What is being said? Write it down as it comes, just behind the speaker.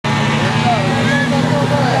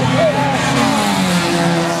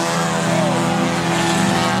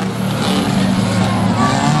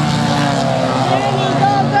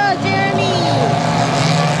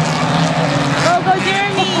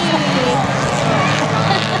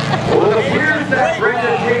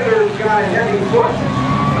that heavy foot.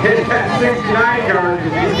 Hit that 69 yard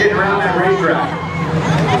as he's getting around that racetrack.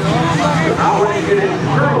 Now we're going to get into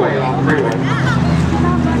Curway on the freeway.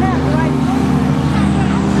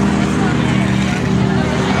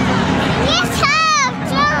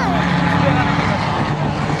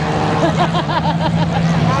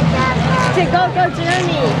 Go,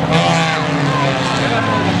 Jeremy!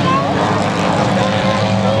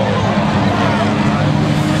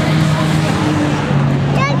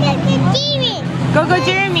 Go,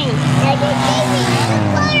 Jeremy!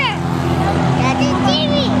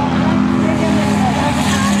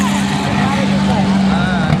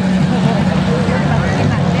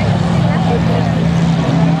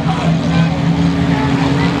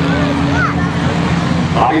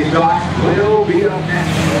 Bobby Scott will be up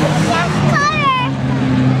next.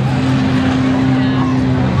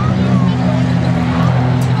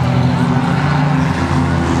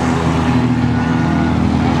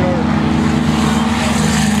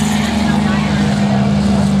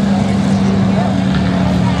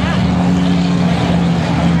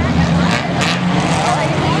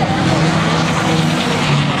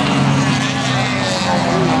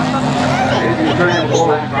 Trying to pull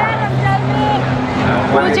that car.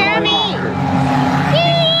 Go, Jeremy!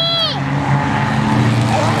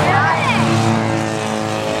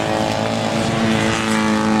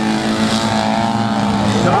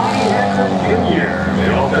 Tommy Henry Jr. We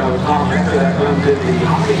also have Tom Ricker that comes in the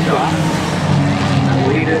hockey shot. I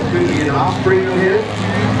believe this could be an offspring of his.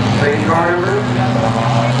 Same car number,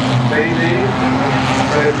 same name.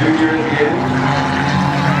 Fred Jr. at the end.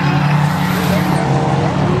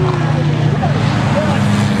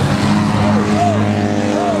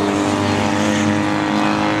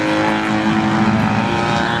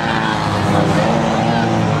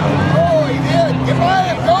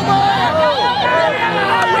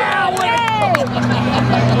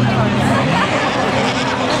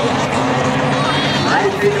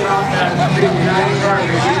 Think about that 69 car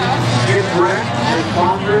get wrecked, your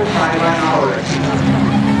sponsors, Thailand Auto.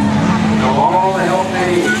 Now all the help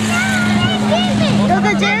they need. Go,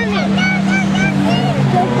 Jeremy!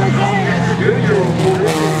 Junior will pull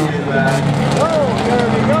this into that.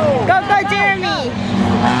 Go, Jeremy!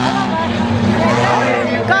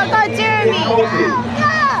 Go, Jeremy!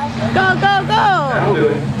 Go! That'll do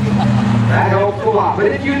it. That helps a lot. But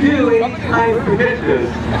if you do, anytime you hit this,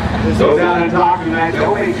 go down and talk tonight.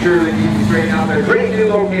 They'll make sure that you can straighten out their great new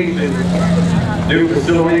location. New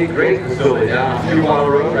facility, great facility down on 2 Mile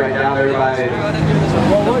Road, right down there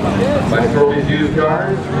by Trophy's Used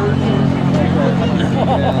Cars.